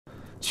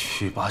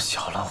去把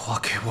小兰花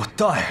给我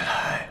带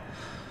来。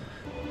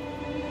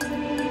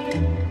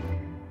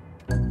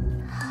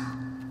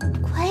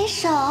魁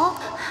首，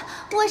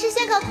我是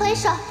仙阁魁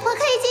首，我可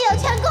以进有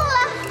权供了。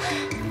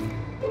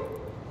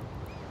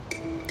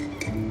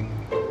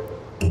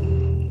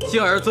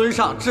幸而尊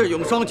上智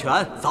勇双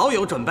全，早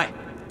有准备，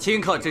顷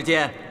刻之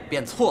间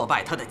便挫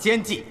败他的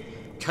奸计。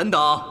臣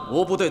等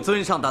无不对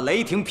尊上的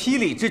雷霆霹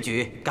雳之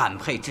举感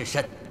佩至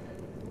深。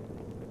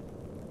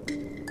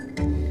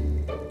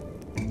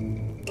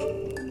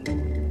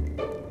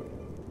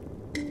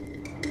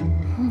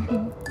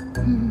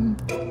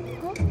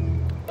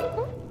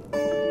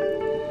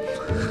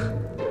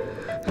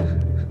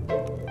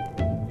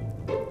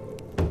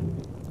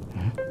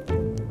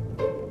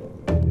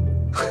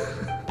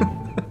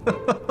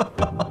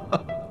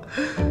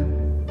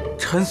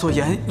 臣所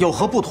言有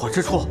何不妥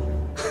之处？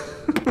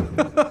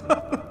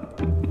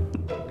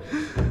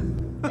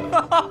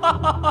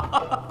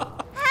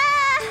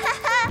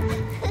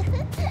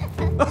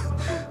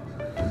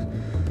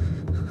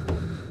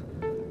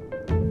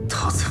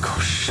他在搞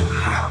什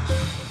么？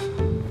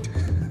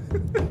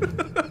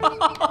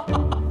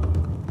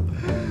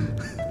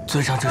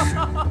尊上这是？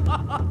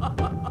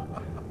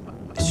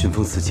寻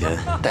风死前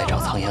代掌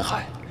苍烟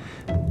海，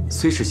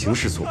虽是形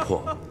势所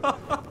迫，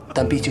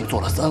但毕竟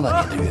做了3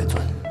万年的月尊。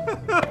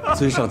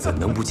 尊上怎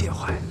能不解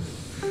怀？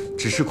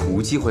只是苦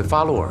无机会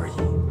发落而已。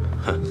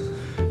哼，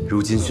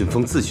如今寻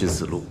风自寻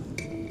死路，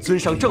尊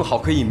上正好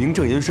可以名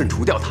正言顺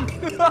除掉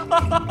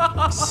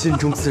他，心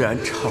中自然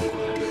畅快。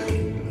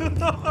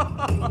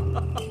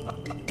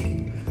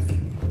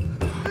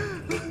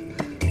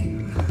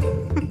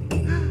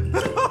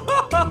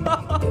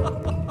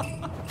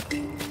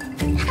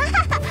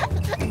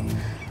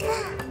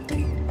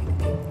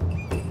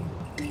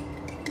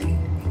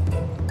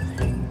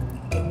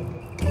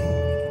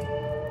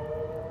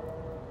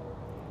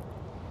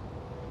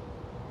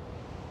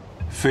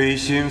非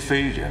仙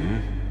非人，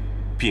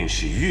便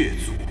是月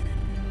族。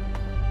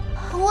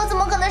我怎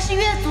么可能是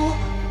月族？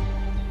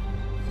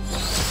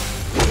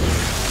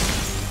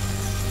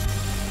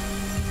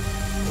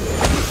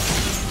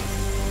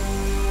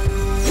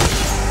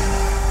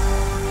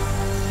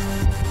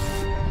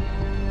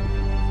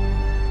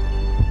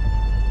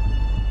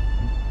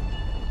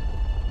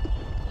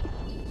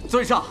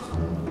尊上，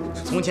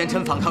从前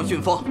臣反抗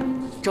旋风，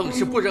正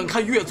是不忍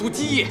看月族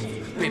基业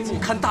被不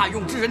堪大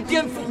用之人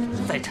颠覆。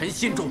 在臣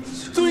心中，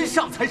尊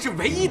上才是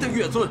唯一的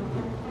月尊。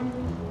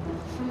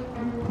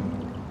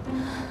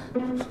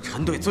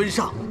臣对尊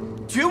上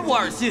绝无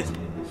二心。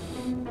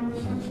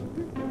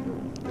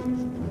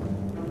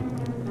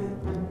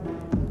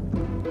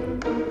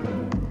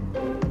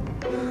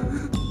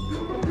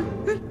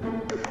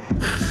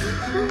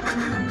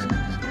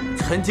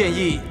臣建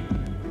议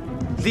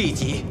立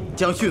即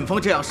将旋风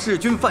这样弑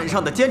君犯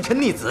上的奸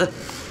臣逆子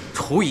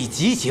处以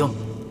极刑，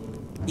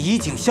以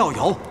儆效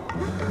尤。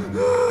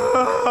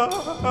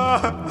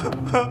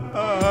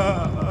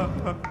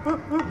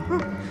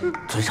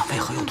 尊上为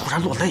何又突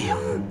然落泪呀？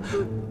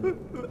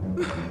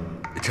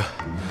这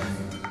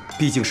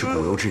毕竟是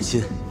骨肉至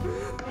亲，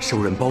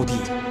受人胞弟，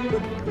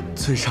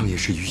尊上也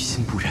是于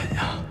心不忍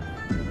呀。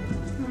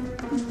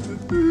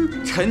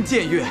臣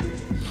僭越，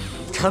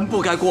臣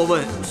不该过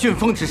问旋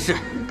风之事，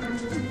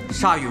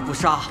杀与不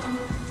杀，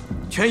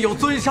全由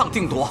尊上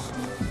定夺。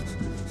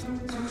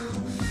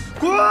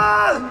滚！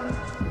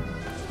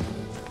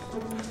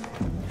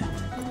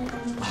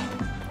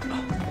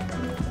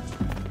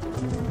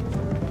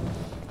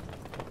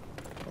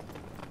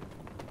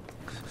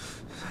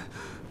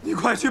 你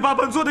快去把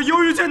本座的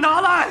忧郁剑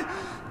拿来！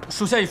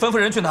属下已吩咐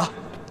人去拿，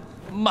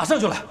马上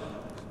就来。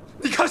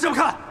你看什么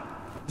看？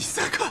你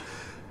再看，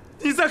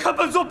你再看，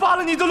本座扒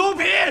了你的龙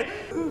皮！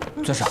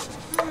尊上，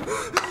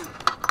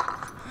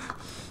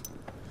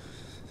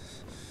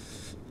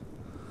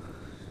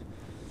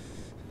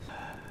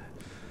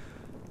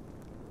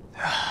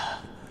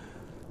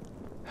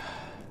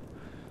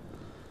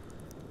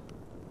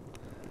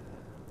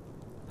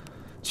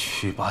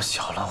去把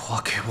小兰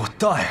花给我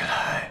带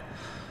来。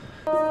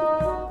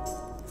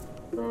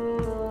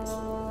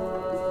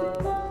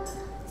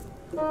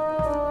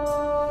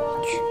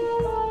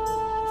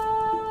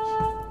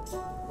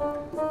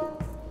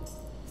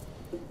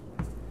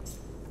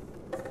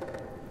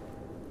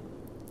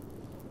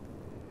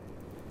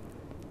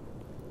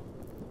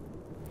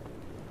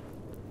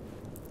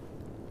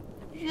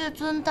 月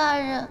尊大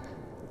人，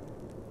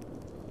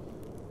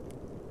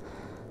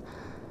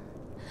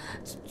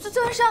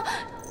尊上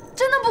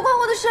真的不关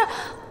我的事，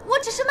我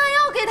只是卖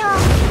药给他。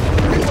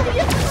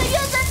月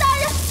尊大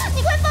人，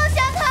你快放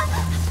下他，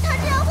他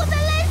这样会被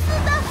累死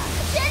的。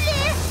贤礼。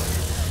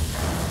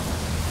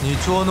你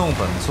捉弄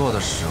本座的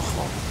时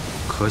候，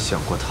可想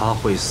过他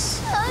会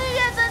死？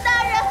月尊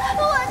大人，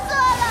我错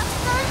了，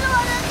都是我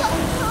的错，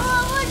我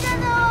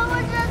不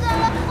折腾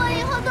了，我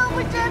以后都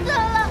不折腾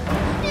了。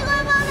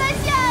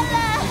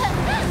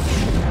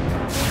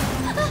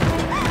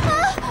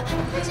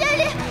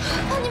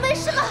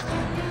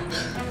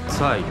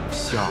 再有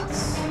下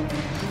次，